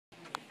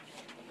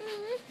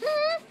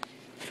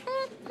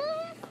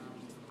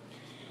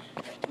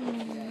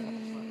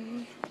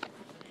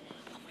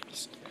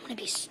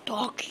gonna be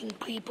stalking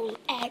people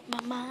at my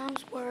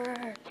mom's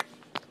work.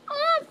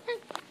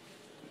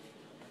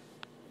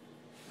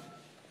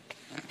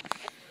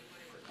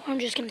 I'm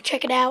just gonna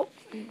check it out.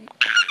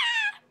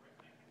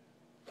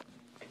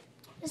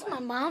 This is my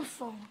mom's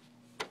phone.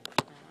 I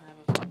have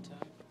a phone too.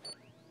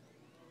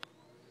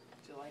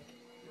 Do you like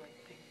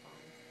pink phones?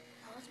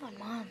 Oh, that's my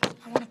mom's.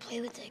 I want to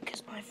play with it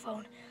because my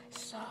phone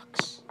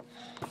sucks.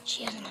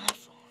 She has an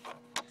iPhone.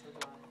 So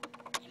do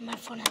I. And my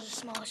phone has the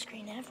smallest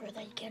screen ever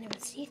that you can't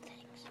even see things.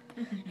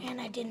 And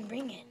I didn't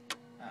bring it.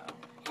 Uh-oh.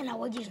 And I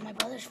would use my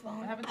brother's phone.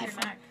 What happened to your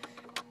neck?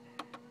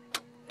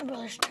 My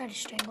brother's tried to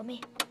strangle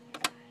me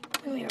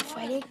when we were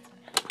fighting.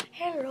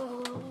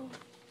 Hello.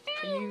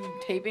 Are you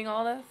taping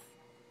all this?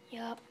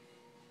 Yup.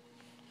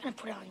 I'm gonna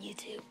put it on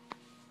YouTube.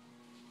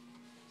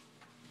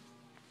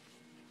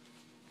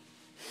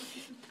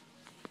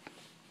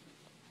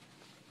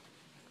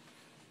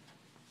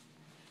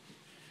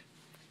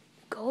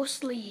 Go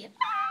sleep.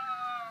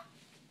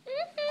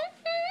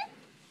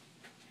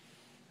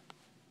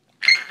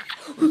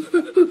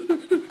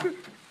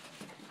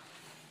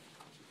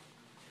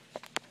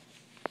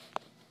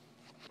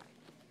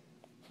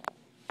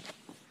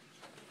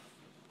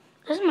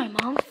 This is my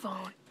mom's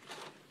phone.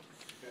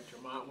 That's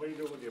your mom. What are you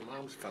doing with your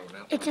mom's phone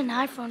now? It's an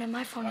iPhone, and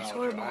my phone is Oh, it's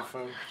horrible. your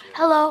iPhone? Yeah.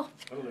 Hello.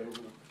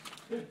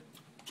 Hello.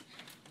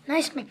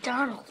 Nice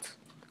McDonald's.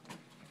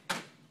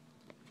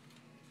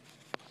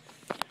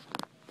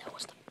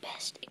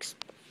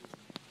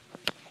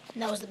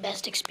 That was the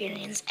best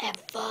experience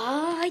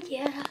ever.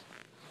 Yeah.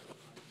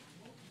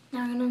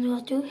 Now I'm gonna go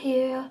through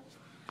here.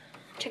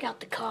 Check out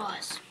the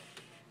cars,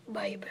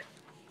 baby.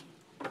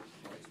 Oh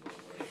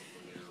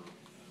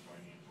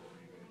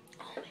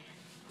man.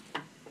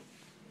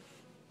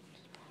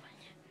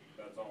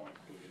 That's all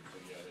included, so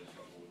yeah, his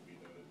total would be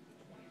the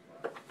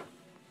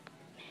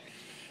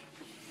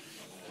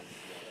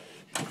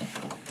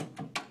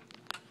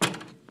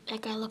 25.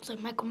 That guy looks like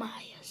Michael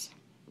Myers.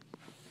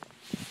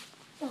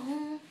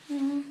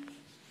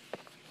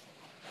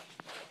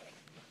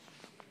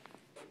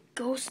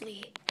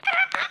 Ghostly.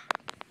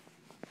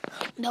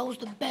 That was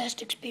the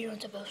best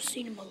experience I've ever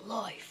seen in my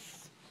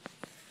life.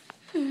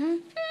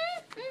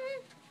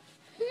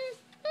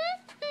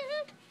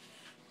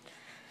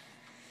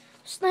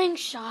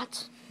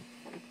 Slingshot.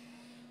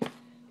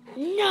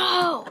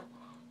 No!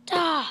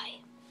 Die!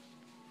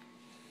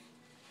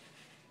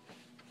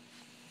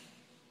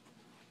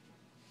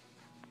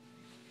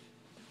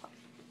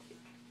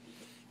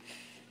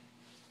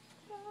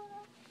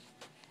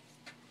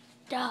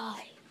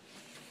 Die.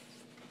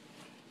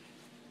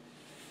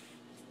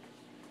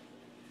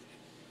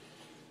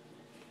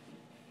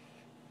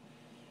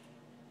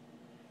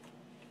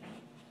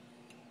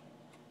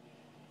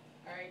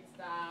 Alright,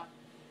 stop.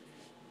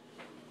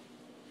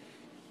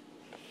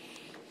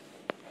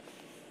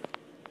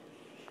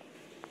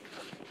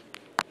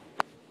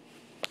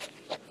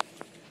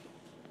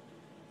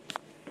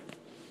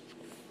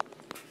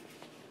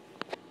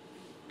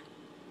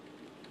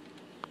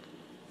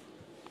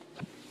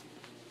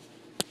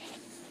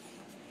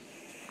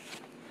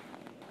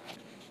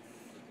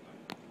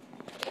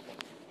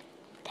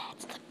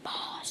 That's the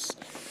boss.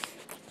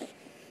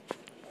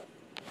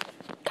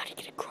 Gotta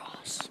get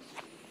across.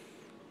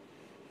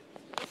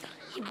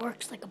 He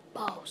works like a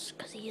boss,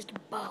 because he is the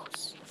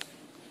boss.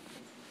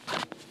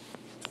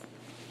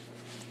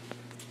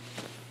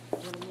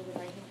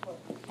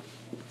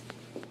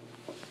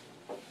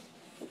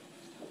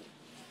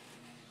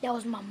 That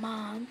was my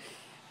mom.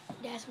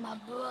 That's my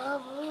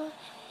brother.